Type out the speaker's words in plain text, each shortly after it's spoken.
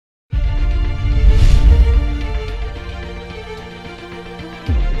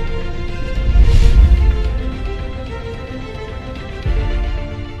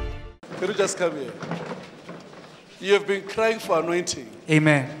just come here. You have been crying for anointing.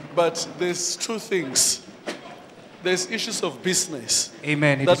 Amen. But there's two things. There's issues of business.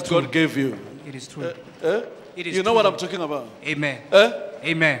 Amen. It that is true. God gave you. It is true. It is You know true. what I'm talking about? Amen.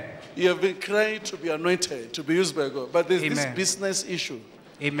 Amen. You have been crying to be anointed, to be used by God. But there's this Amen. business issue.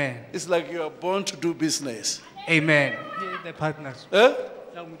 Amen. It's like you are born to do business. Amen. The partners.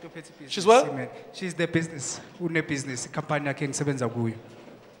 She's what? Amen. She's the business. Une business. Company yakhe ngisebenza kuyo.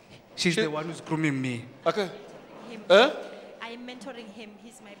 She's the one who's grooming me. Okay. I am mentoring him.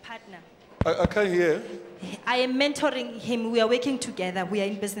 He's my partner. I can't hear. I am mentoring him. We are working together. We are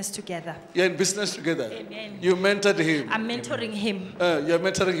in business together. You're in business together. Amen. You mentored him. I'm mentoring him. You're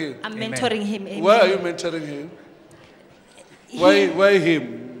mentoring him. I'm mentoring him. Amen. Why are you mentoring him? Why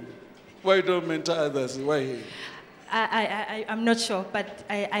him? Why don't mentor others? Why him? I'm not sure, but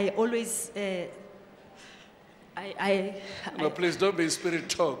I always. No, please don't be in spirit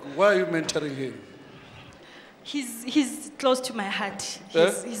talk. Why are you mentoring him? He's close to my heart.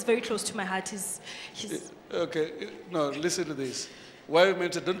 He's very close to my heart. He's Okay, no, listen to this. Why are you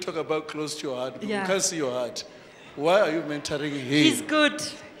mentoring? Don't talk about close to your heart. Yeah. You can't see your heart. Why are you mentoring him? He's good.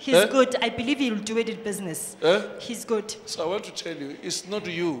 He's good. I believe he'll do it in business. He's good. So I want to tell you, it's not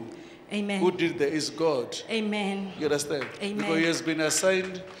you. Amen. Who did that? It's God. Amen. You understand? Amen. Because he has been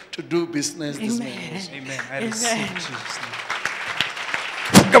assigned to do business this Amen. morning. Amen. I receive in Jesus'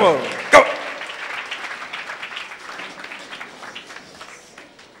 name. Come on, come on.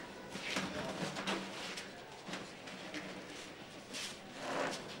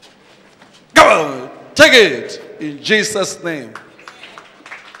 Come on, take it in Jesus' name.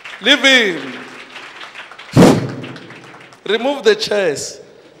 Leave him. Remove the chairs.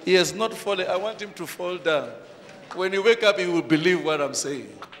 He has not fallen. I want him to fall down. When you wake up, he will believe what I'm saying.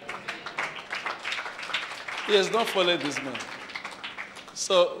 He has not fallen, this man.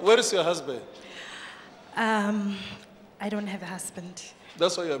 So, where is your husband? I don't have a husband.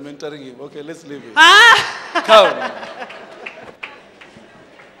 That's why you're mentoring him. Okay, let's leave it. Ah! Come.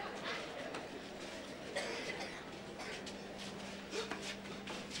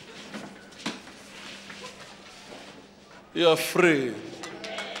 You are free.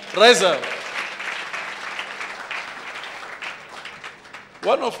 Rise up.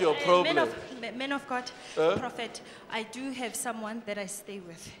 One of your problems. Men of God, prophet, I do have someone that I stay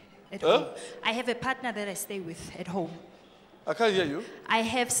with at home. I have a partner that I stay with at home. I can't hear you. I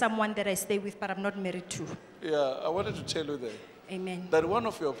have someone that I stay with, but I'm not married to. Yeah, I wanted to tell you that. Amen. That one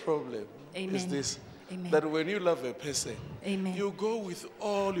of your problems is this. Amen. That when you love a person, Amen. you go with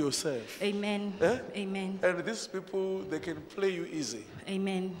all yourself. Amen. Amen. And these people, they can play you easy.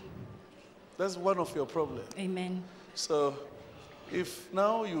 Amen. That's one of your problems. Amen. So, if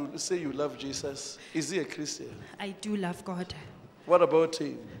now you say you love Jesus, is he a Christian? I do love God. What about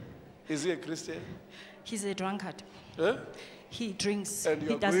him? Is he a Christian? He's a drunkard. He drinks. And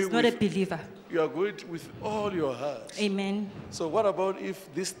He's not a believer. You are going with all your heart. Amen. So what about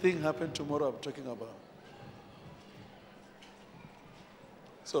if this thing happened tomorrow I'm talking about?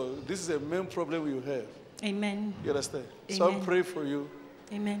 So this is a main problem you have. Amen. You understand? Amen. So I'm praying for you.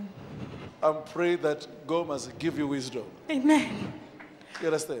 Amen. I'm praying that God must give you wisdom. Amen. You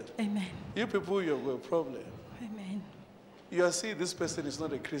understand? Amen. You people, you have a problem. Amen. You are seeing this person is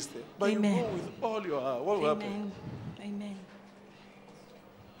not a Christian, but Amen. you go with all your heart. What will happen? Amen.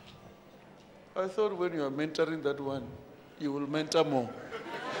 I thought when you are mentoring that one, you will mentor more.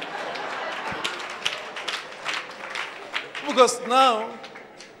 Because now,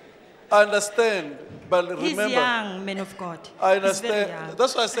 I understand, but remember. He's young, man of God. I He's very understand. young.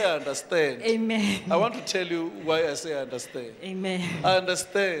 That's why I say I understand. Amen. I want to tell you why I say I understand. Amen. I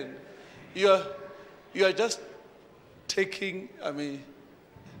understand. You are just taking, I mean,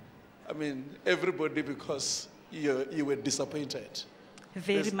 everybody because you were disappointed.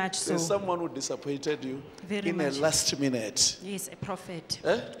 Very much so. There's someone who disappointed you Very in much. a last minute. Yes, a prophet.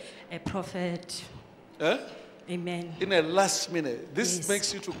 A prophet. Amen. In a last minute. This Yes.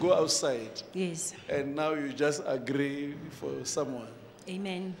 makes you to go outside. Yes. And now you just agree for someone.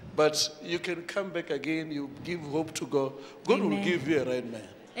 Amen. But you can come back again, you give hope to God. God will Amen. give you a right man.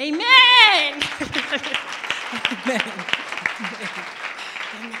 Amen.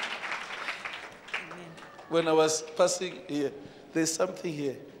 When I was passing here, there's something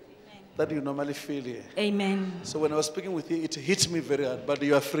here that you normally feel here. Amen. So when I was speaking with you, it hit me very hard, but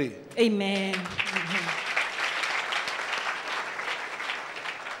you are free. Amen.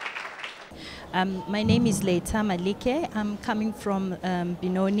 My name is Leita Malike. I'm coming from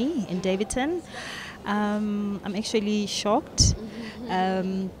Benoni in Davidton. I'm actually shocked.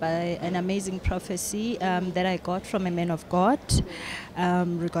 by an amazing prophecy that I got from a man of God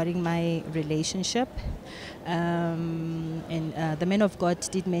regarding my relationship. And the man of God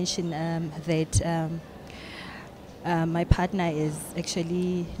did mention that my partner is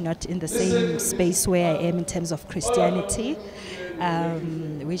actually not in the same space where I am in terms of Christianity,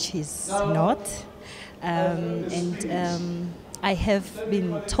 which he's not. I have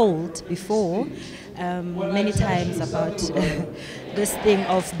been told before many times about this thing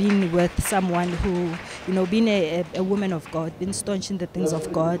of being with someone who, being a woman of God, being staunch in the things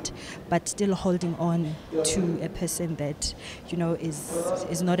of God, but still holding on to a person that,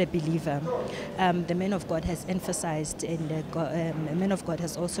 is not a believer. The man of God has emphasized, and the man of God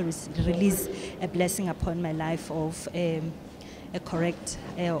has also released a blessing upon my life of a correct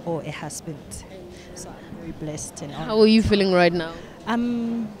or a husband. So I'm very blessed and honored. How are you feeling right now?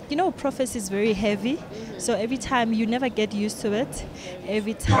 Prophecy is very heavy, so every time you never get used to it.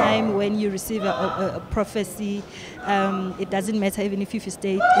 Every time when you receive a prophecy, it doesn't matter even if you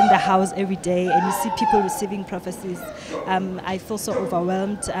stay in the house every day and you see people receiving prophecies. I feel so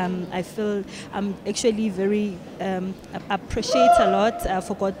overwhelmed. I feel I'm actually very appreciate a lot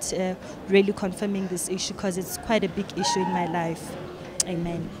for God really confirming this issue, because it's quite a big issue in my life.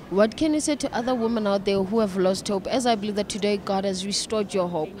 Amen. What can you say to other women out there who have lost hope? As I believe that today God has restored your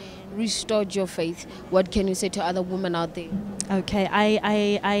hope, restored your faith. What can you say to other women out there? Okay,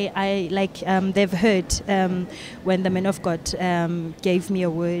 I like they've heard when the man of God gave me a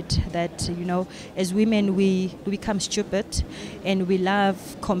word that, as women we become stupid and we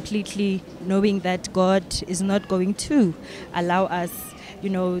love completely, knowing that God is not going to allow us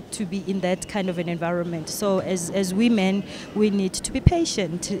to be in that kind of an environment. So as women, we need to be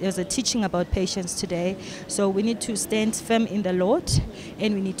patient. There's a teaching about patience today. So we need to stand firm in the Lord,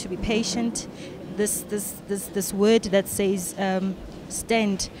 and we need to be patient. This word that says,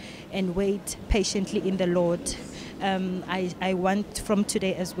 stand and wait patiently in the Lord. I want from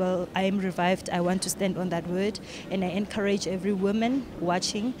today as well, I am revived. I want to stand on that word, and I encourage every woman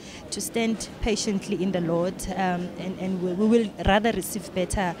watching to stand patiently in the Lord, and we will rather receive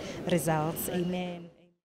better results. Amen.